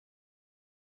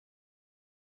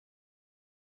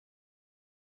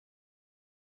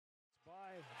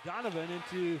Donovan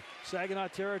into Saginaw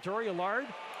territory. Allard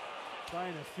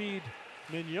trying to feed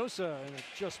Mignosa, and it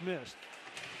just missed.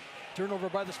 Turnover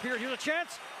by the Spirit. Here's a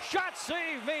chance. Shot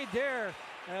save made there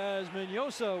as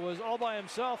Mignosa was all by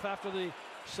himself after the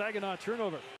Saginaw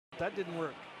turnover. That didn't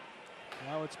work.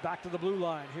 Now it's back to the blue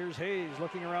line. Here's Hayes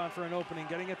looking around for an opening,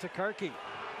 getting it to Karki.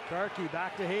 Karki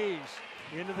back to Hayes.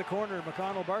 Into the corner,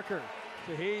 McConnell Barker.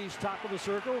 To Hayes, top of the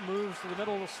circle, moves to the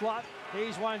middle of the slot.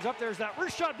 Hayes winds up, there's that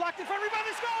wrist shot, blocked in front, rebound,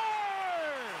 they score!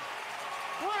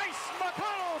 Bryce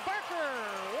McConnell Barker,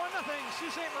 1-0,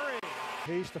 Sault Ste. Marie.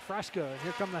 Hayes to Frasca,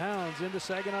 here come the Hounds into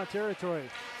Saginaw territory.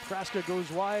 Frasca goes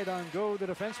wide on Go, the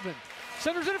defenseman.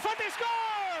 Centers it in front, they score!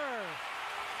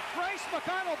 Bryce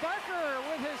McConnell Barker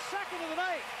with his second of the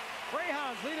night.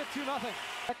 Greyhounds lead it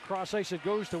 2-0. Cross ice, it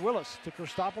goes to Willis, to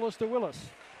Christopoulos to Willis.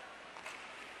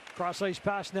 Cross ice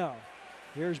pass now.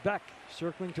 Here's Beck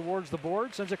circling towards the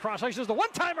board. Sends it cross ice as the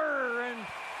one-timer, and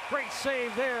great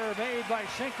save there made by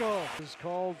Schenkel. Is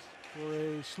called for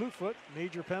a slew foot,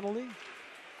 major penalty.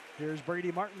 Here's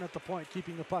Brady Martin at the point,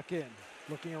 keeping the puck in.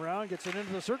 Looking around, gets it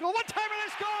into the circle. One-timer,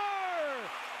 they score!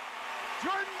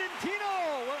 Jordan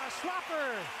Dentino with a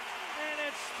slapper, and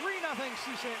it's 3-0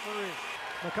 Sault Ste. Marie.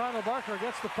 McConnell Barker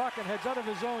gets the puck and heads out of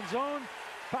his own zone.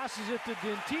 Passes it to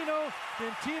Dentino.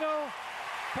 Dentino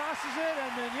passes it,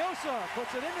 and Mignosa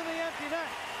puts it into the empty net.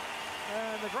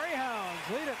 And the Greyhounds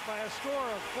lead it by a score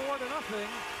of 4-0.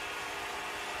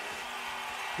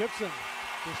 Gibson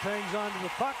just hangs on to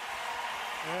the puck,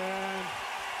 and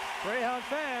Greyhound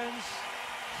fans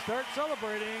start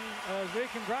celebrating as they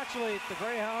congratulate the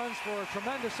Greyhounds for a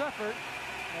tremendous effort.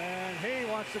 And Hay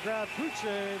wants to grab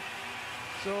Kuchev.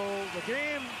 So the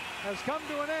game has come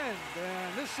to an end,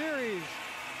 and this series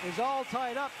is all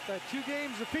tied up at 2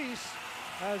 games apiece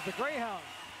as the Greyhounds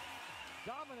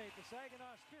dominate the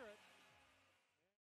Saginaw Spirit.